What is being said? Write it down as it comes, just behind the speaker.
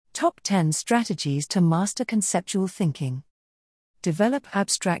Top 10 Strategies to Master Conceptual Thinking. Develop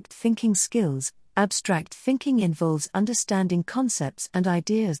abstract thinking skills. Abstract thinking involves understanding concepts and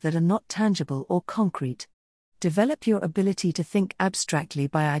ideas that are not tangible or concrete. Develop your ability to think abstractly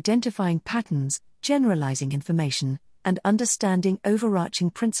by identifying patterns, generalizing information, and understanding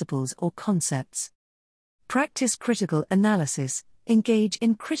overarching principles or concepts. Practice critical analysis. Engage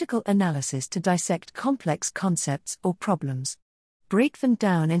in critical analysis to dissect complex concepts or problems. Break them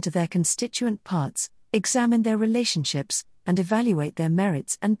down into their constituent parts, examine their relationships, and evaluate their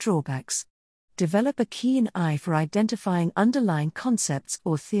merits and drawbacks. Develop a keen eye for identifying underlying concepts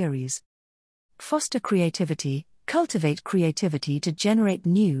or theories. Foster creativity. Cultivate creativity to generate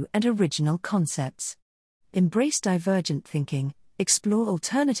new and original concepts. Embrace divergent thinking, explore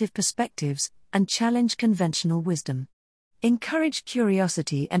alternative perspectives, and challenge conventional wisdom. Encourage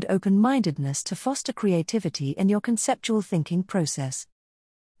curiosity and open-mindedness to foster creativity in your conceptual thinking process.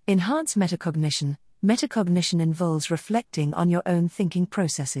 Enhance metacognition. Metacognition involves reflecting on your own thinking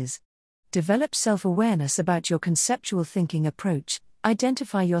processes. Develop self-awareness about your conceptual thinking approach,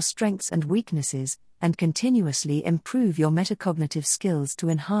 identify your strengths and weaknesses, and continuously improve your metacognitive skills to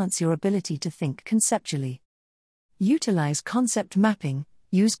enhance your ability to think conceptually. Utilize concept mapping.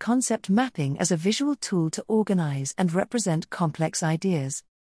 Use concept mapping as a visual tool to organize and represent complex ideas.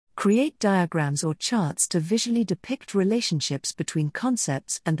 Create diagrams or charts to visually depict relationships between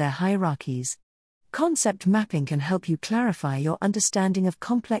concepts and their hierarchies. Concept mapping can help you clarify your understanding of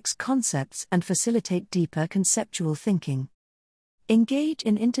complex concepts and facilitate deeper conceptual thinking. Engage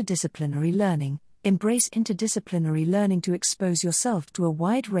in interdisciplinary learning. Embrace interdisciplinary learning to expose yourself to a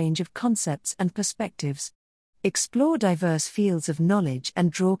wide range of concepts and perspectives. Explore diverse fields of knowledge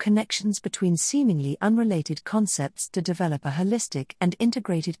and draw connections between seemingly unrelated concepts to develop a holistic and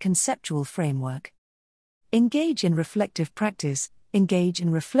integrated conceptual framework. Engage in reflective practice. Engage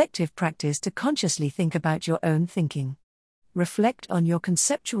in reflective practice to consciously think about your own thinking. Reflect on your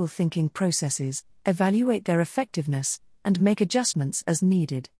conceptual thinking processes, evaluate their effectiveness, and make adjustments as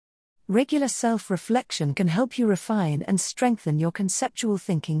needed. Regular self-reflection can help you refine and strengthen your conceptual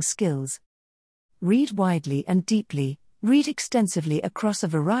thinking skills. Read widely and deeply. Read extensively across a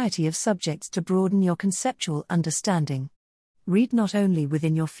variety of subjects to broaden your conceptual understanding. Read not only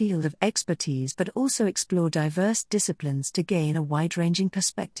within your field of expertise but also explore diverse disciplines to gain a wide-ranging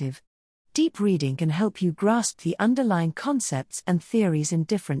perspective. Deep reading can help you grasp the underlying concepts and theories in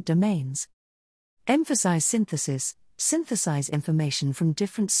different domains. Emphasize synthesis. Synthesize information from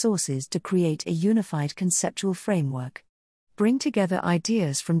different sources to create a unified conceptual framework. Bring together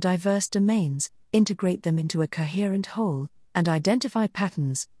ideas from diverse domains, integrate them into a coherent whole, and identify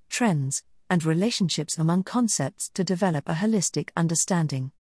patterns, trends, and relationships among concepts to develop a holistic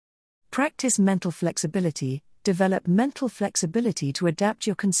understanding. Practice mental flexibility. Develop mental flexibility to adapt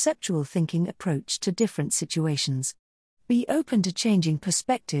your conceptual thinking approach to different situations. Be open to changing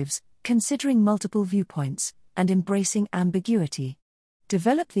perspectives, considering multiple viewpoints, and embracing ambiguity.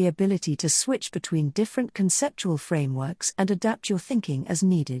 Develop the ability to switch between different conceptual frameworks and adapt your thinking as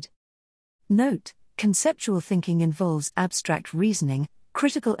needed. Note: conceptual thinking involves abstract reasoning,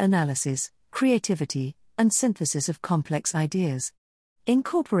 critical analysis, creativity, and synthesis of complex ideas.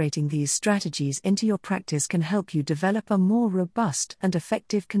 Incorporating these strategies into your practice can help you develop a more robust and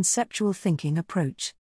effective conceptual thinking approach.